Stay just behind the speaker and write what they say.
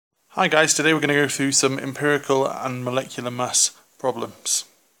Hi guys, today we're going to go through some empirical and molecular mass problems.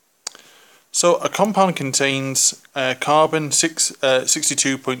 So a compound contains carbon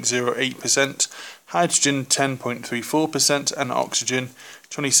 62.08%, hydrogen 10.34% and oxygen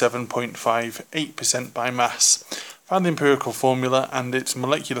 27.58% by mass. Find the empirical formula and its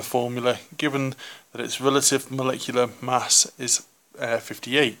molecular formula given that its relative molecular mass is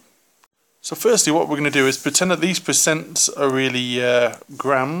 58. So firstly, what we're going to do is pretend that these percents are really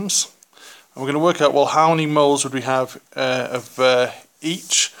grams, and we're going to work out, well, how many moles would we have of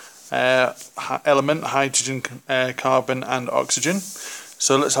each element, hydrogen, carbon and oxygen.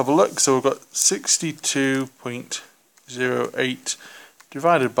 So let's have a look. So we've got 62.08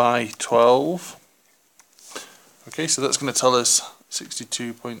 divided by 12. Okay, so that's going to tell us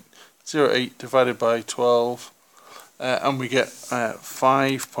 62.08 divided by 12, and we get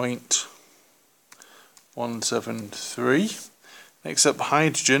 5.173. Next up,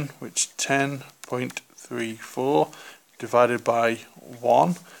 hydrogen, which 10.34 divided by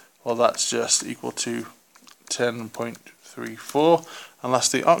 1, well, that's just equal to 10.34. And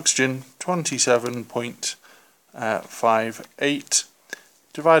lastly, oxygen 27.58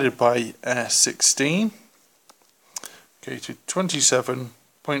 divided by 16. Okay, to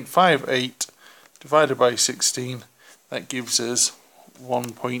 27.58 divided by 16, that gives us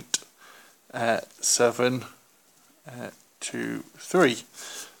 1.723.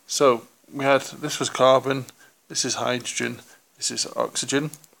 So we had, this was carbon, this is hydrogen, this is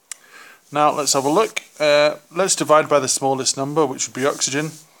oxygen. Now let's have a look. Let's divide by the smallest number, which would be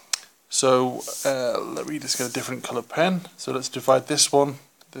oxygen. So let me just get a different colour pen. So let's divide this one,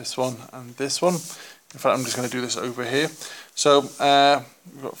 and this one. In fact, I'm just going to do this over here. So we've got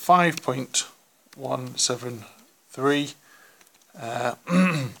 5.173,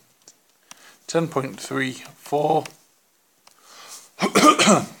 10.34,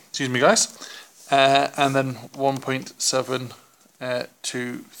 excuse me guys, and then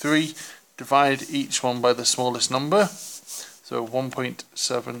 1.723. Divide each one by the smallest number. So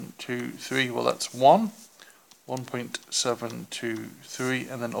 1.723, well, that's 1. 1.723,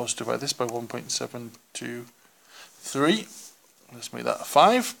 and then also divide this by 1.723. Let's make that a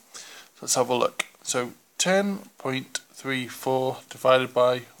 5. So let's have a look. So 10.34 divided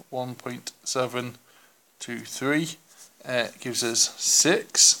by 1.723 gives us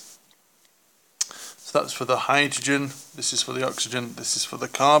 6. So that's for the hydrogen, this is for the oxygen, this is for the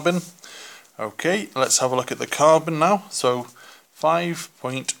carbon. Okay, let's have a look at the carbon now. So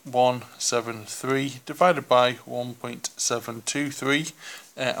 5.173 divided by 1.723,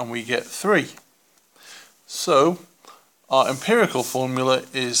 and we get 3. So our empirical formula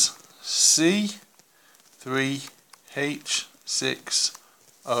is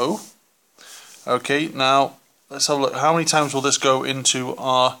C3H6O. Okay, now let's have a look. How many times will this go into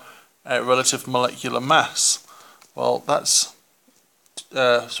our relative molecular mass? Well, that's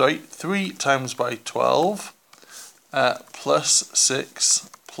 3 times by 12 plus 6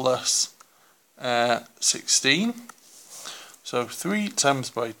 plus 16. So 3 times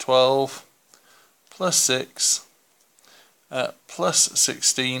by 12 plus 6 plus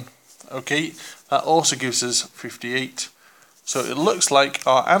 16. Okay, that also gives us 58. So it looks like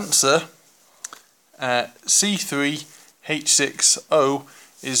our answer, C3H6O,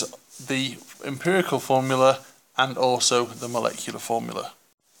 is the empirical formula and also the molecular formula.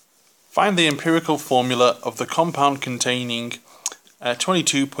 Find the empirical formula of the compound containing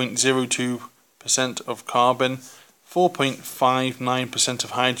 22.02% of carbon, 4.59%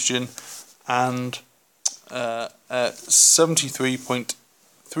 of hydrogen and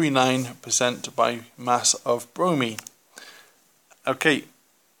 73.39% by mass of bromine. Okay,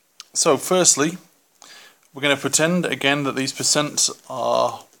 so firstly, we're going to pretend again that these percents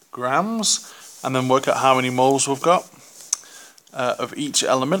are grams, and then work out how many moles we've got of each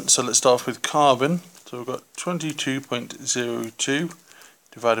element. So let's start with carbon. So we've got 22.02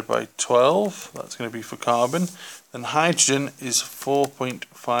 divided by 12, that's going to be for carbon. Then hydrogen is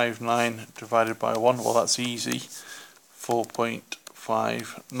 4.59 divided by 1, well, that's easy,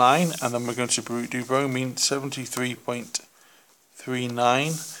 4.59, and then we're going to do bromine,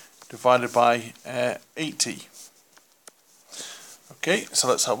 73.39 divided by 80. Okay, so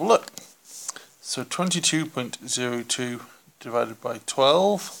let's have a look. So 22.02 divided by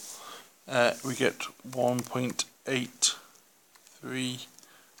 12, we get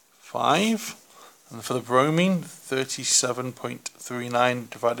 1.835, and for the bromine, 37.39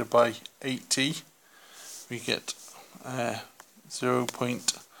 divided by 80, we get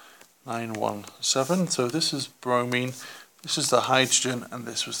 0.917. So this is bromine, this is the hydrogen, and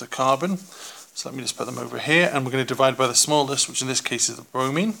this was the carbon. So let me just put them over here, and we're going to divide by the smallest, which in this case is the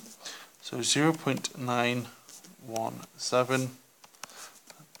bromine. So 0.917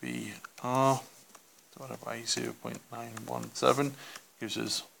 Br divided by 0.917 gives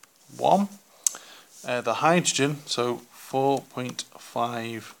us 1. The hydrogen, so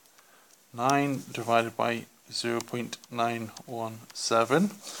 4.59 divided by 0.917.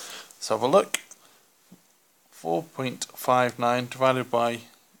 Let's have a look. 4.59 divided by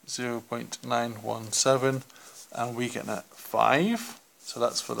 0.917, and we get a 5. So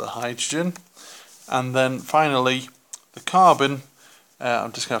that's for the hydrogen. And then finally the carbon,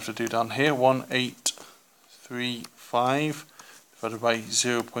 I'm just going to have to do down here, 1835 divided by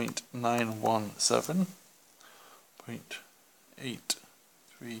 0.917,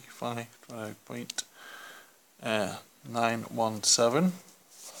 0.835 divided by 0.917,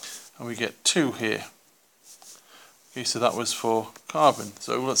 and we get 2 here. Okay, so that was for carbon.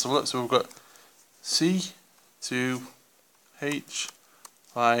 So let's have a look. So we've got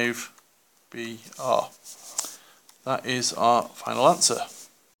C2H5Br. That is our final answer.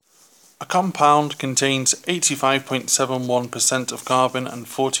 A compound contains 85.71% of carbon and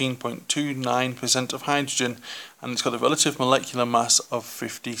 14.29% of hydrogen, and it's got a relative molecular mass of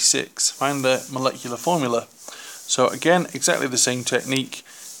 56. Find the molecular formula. So again, exactly the same technique.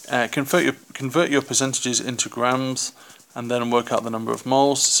 Convert your percentages into grams and then work out the number of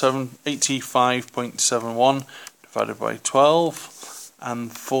moles. 85.71 divided by 12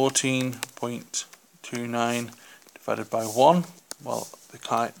 and 14.29 divided by 1. Well,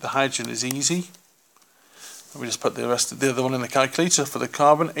 the hydrogen is easy. Let me just put the other one in the calculator. For the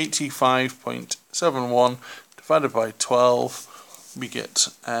carbon, 85.71 divided by 12, we get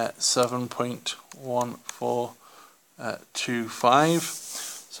 7.1425.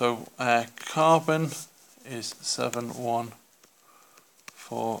 So carbon is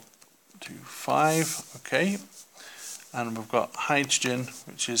 71425, okay, and we've got hydrogen,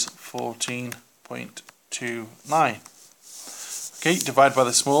 which is 14.29. Okay, divide by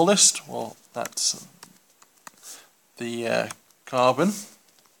the smallest. Well, that's the carbon.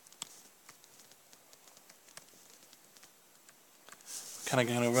 Kind of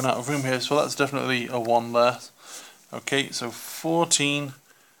going to run out of room here, so that's definitely a 1 there. Okay, so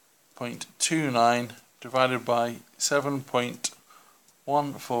 14.29 divided by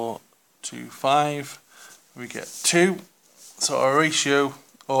 7.1425, we get 2. So our ratio,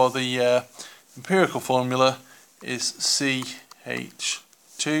 or the empirical formula, is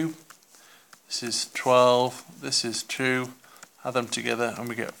CH2. This is 12, this is 2, add them together and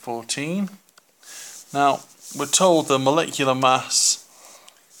we get 14. Now we're told the molecular mass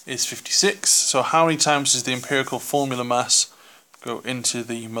is 56, so how many times does the empirical formula mass go into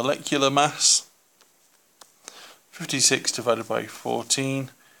the molecular mass? 56 divided by 14,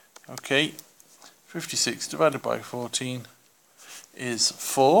 okay, 56 divided by 14 is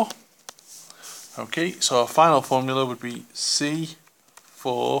 4. Okay, so our final formula would be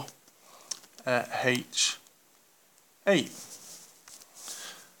C4H8.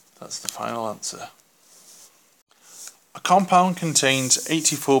 That's the final answer. A compound contains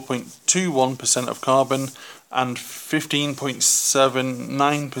 84.21% of carbon and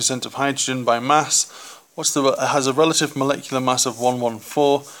 15.79% of hydrogen by mass. It has a relative molecular mass of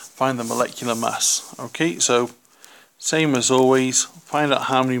 114. Find the molecular mass. Okay, so same as always, find out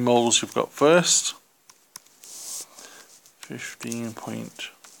how many moles you've got first.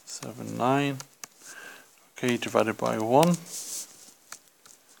 15.79, okay, divided by 1.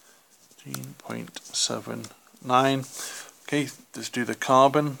 15.79. Okay, let's do the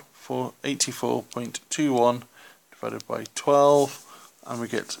carbon. For 84.21 divided by 12, and we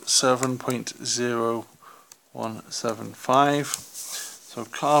get 7.0175. So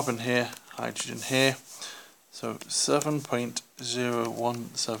carbon here, hydrogen here. So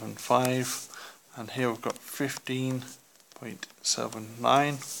 7.0175, and here we've got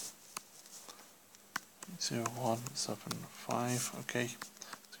 15.79, 0175, okay,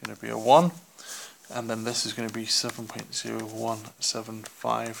 it's going to be a 1, and then this is going to be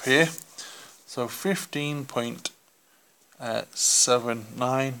 7.0175 here. So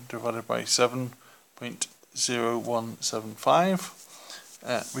 15.79 divided by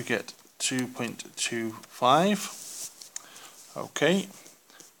 7.0175, we get 2.25. Okay,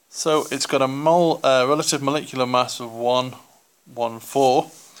 so it's got a relative molecular mass of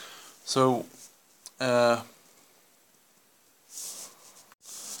 114. So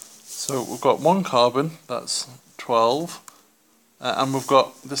we've got 1 carbon, that's 12, and we've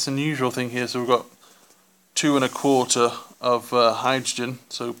got this unusual thing here. So we've got 2 1/4 of hydrogen.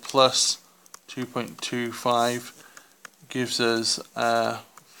 So plus 2.25 gives us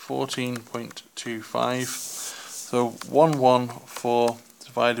 14.25. So 114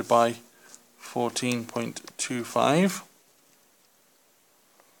 divided by 14.25.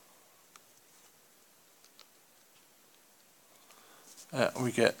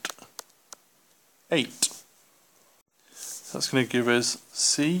 We get 8. So that's going to give us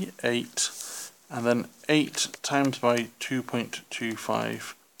C8, and then 8 times by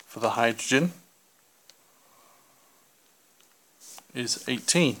 2.25 for the hydrogen is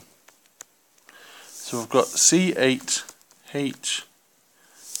 18. So we've got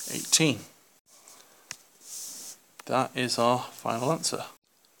C8H18. That is our final answer.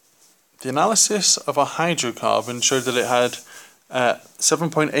 The analysis of a hydrocarbon showed that it had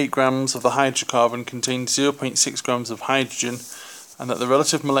 7.8 grams of the hydrocarbon contained 0.6 grams of hydrogen, and that the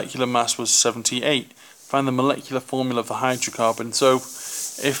relative molecular mass was 78. Find the molecular formula of the hydrocarbon. So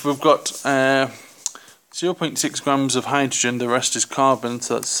if we've got 0.6 grams of hydrogen, the rest is carbon,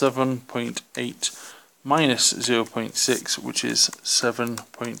 so that's 7.8 minus 0.6, which is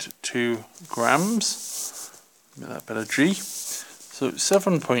 7.2 grams. Make that better G. So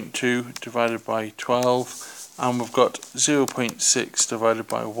 7.2 divided by 12. And we've got 0.6 divided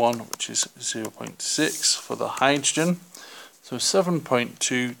by 1, which is 0.6 for the hydrogen. So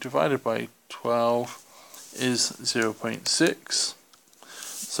 7.2 divided by 12 is 0.6.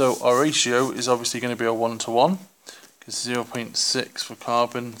 So our ratio is obviously going to be a 1-to-1, because 0.6 for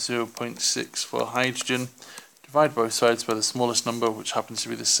carbon, 0.6 for hydrogen. Divide both sides by the smallest number, which happens to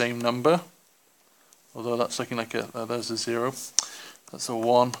be the same number. Although that's looking like there's a 0. That's a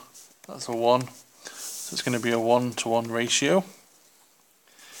 1. That's a 1. So it's going to be a 1-to-1 ratio.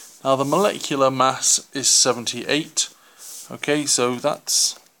 Now the molecular mass is 78. Okay, so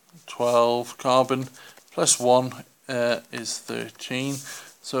that's 12 carbon plus 1 is 13.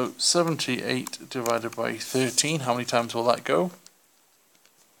 So 78 divided by 13, how many times will that go?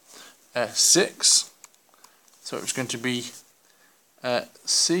 6. So it's going to be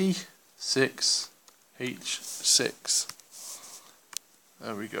C6H6.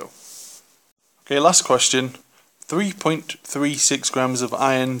 There we go. Okay, last question. 3.36 grams of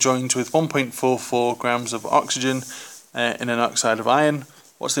iron joined with 1.44 grams of oxygen in an oxide of iron.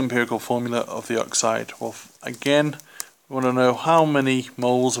 What's the empirical formula of the oxide? Well, again, we want to know how many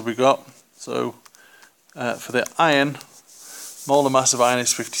moles have we got. So for the iron, molar mass of iron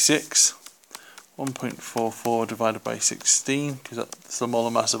is 56. 1.44 divided by 16, because that's the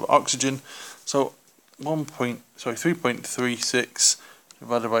molar mass of oxygen. So 3.36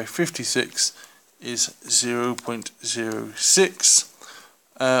 divided by 56 is 0.06.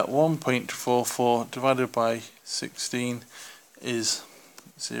 1.44 divided by 16 is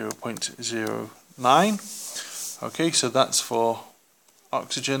 0.09. Okay, so that's for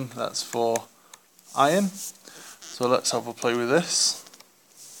oxygen, that's for iron. So let's have a play with this.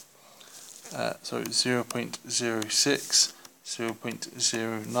 So 0.06,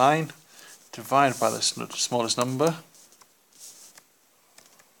 0.09 divided by the smallest number.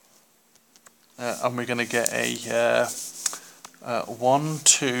 And we're going to get a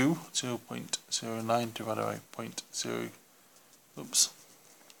 0.09 divided by 0.6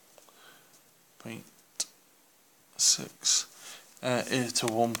 is to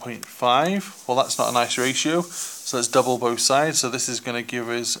 1.5. Well, that's not a nice ratio, so let's double both sides. So this is going to give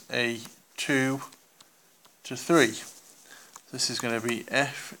us a 2:3. This is going to be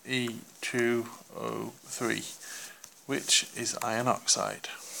Fe2O3, which is iron oxide.